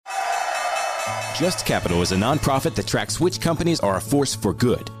Just Capital is a nonprofit that tracks which companies are a force for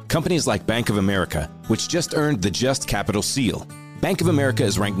good. Companies like Bank of America, which just earned the Just Capital seal. Bank of America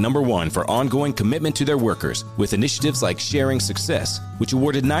is ranked #1 for ongoing commitment to their workers with initiatives like Sharing Success, which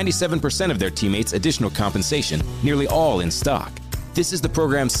awarded 97% of their teammates additional compensation, nearly all in stock. This is the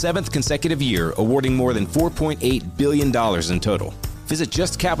program's 7th consecutive year, awarding more than $4.8 billion in total. Visit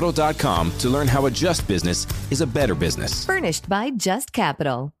JustCapital.com to learn how a just business is a better business. Furnished by Just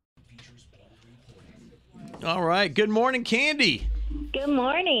Capital. All right. Good morning, Candy. Good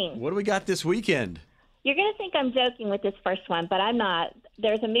morning. What do we got this weekend? You're going to think I'm joking with this first one, but I'm not.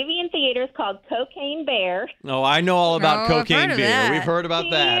 There's a movie in theaters called Cocaine Bear. Oh, I know all about Cocaine Bear. that. We've heard about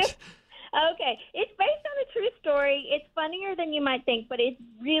that. Okay. It's based on a true story. It's funnier than you might think, but it's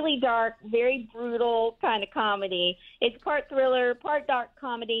really dark, very brutal kind of comedy. It's part thriller, part dark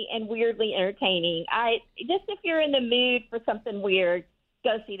comedy, and weirdly entertaining. Just if you're in the mood for something weird,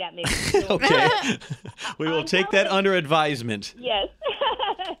 go see that movie. Okay. We will take that under advisement. Yes.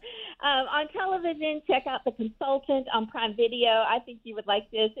 On television, check out The Consultant on Prime Video. I think you would like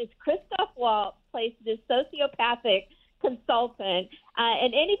this. It's Christoph Waltz plays this sociopathic consultant,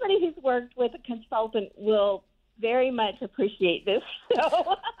 and anybody who's worked with a consultant will very much appreciate this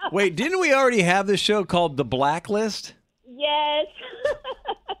show. Wait, didn't we already have this show called The Blacklist? Yes.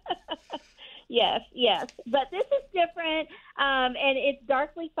 Yes. But this is different, and it's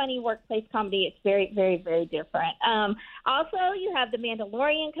darkly funny workplace comedy. It's very, very, very different. Also, you have The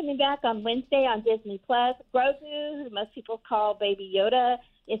Mandalorian coming back on Wednesday on Disney+. Grogu, who most people call Baby Yoda,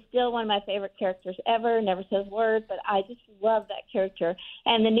 is still one of my favorite characters ever. Never says words, but I just love that character.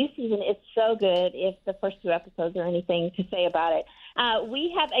 And the new season is so good if the first 2 episodes are anything to say about it.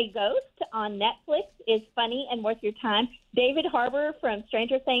 We have A Ghost on Netflix. It's funny and worth your time. David Harbour from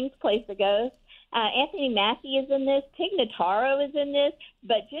Stranger Things plays the ghost. Anthony Mackie is in this. Tig Notaro is in this.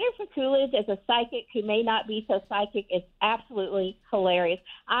 But Jennifer Coolidge as a psychic who may not be so psychic is absolutely hilarious.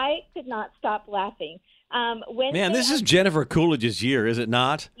 I could not stop laughing. Man, this is Jennifer Coolidge's year, is it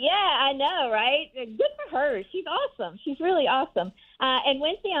not? Yeah, I know, right? Good for her. She's awesome. She's really awesome. And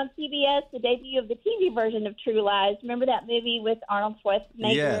Wednesday on CBS, the debut of the TV version of True Lies. Remember that movie with Arnold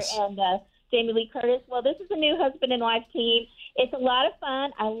Schwarzenegger and Jamie Lee Curtis? Well, this is a new husband and wife team. It's a lot of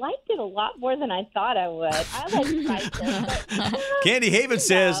fun. I liked it a lot more than I thought I would. I like Spicer. Candy Haven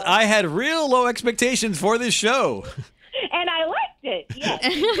says, I had real low expectations for this show. And I liked it. Yes,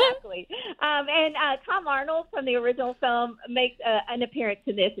 exactly. And Tom Arnold from the original film makes an appearance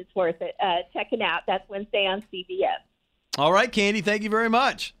in this. It's worth it. Check it out. That's Wednesday on CBS. All right, Candy. Thank you very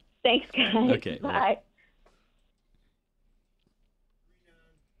much. Thanks, guys. Okay. Bye.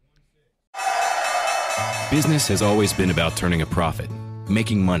 Business has always been about turning a profit,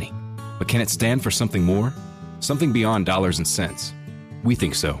 making money. But can it stand for something more? Something beyond dollars and cents? We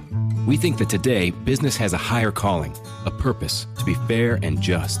think so. We think that today, business has a higher calling, a purpose to be fair and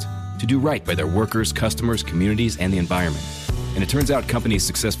just, to do right by their workers, customers, communities, and the environment. And it turns out companies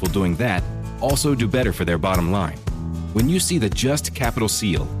successful doing that also do better for their bottom line. When you see the Just Capital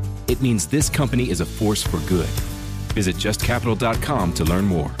seal, it means this company is a force for good. Visit JustCapital.com to learn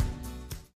more.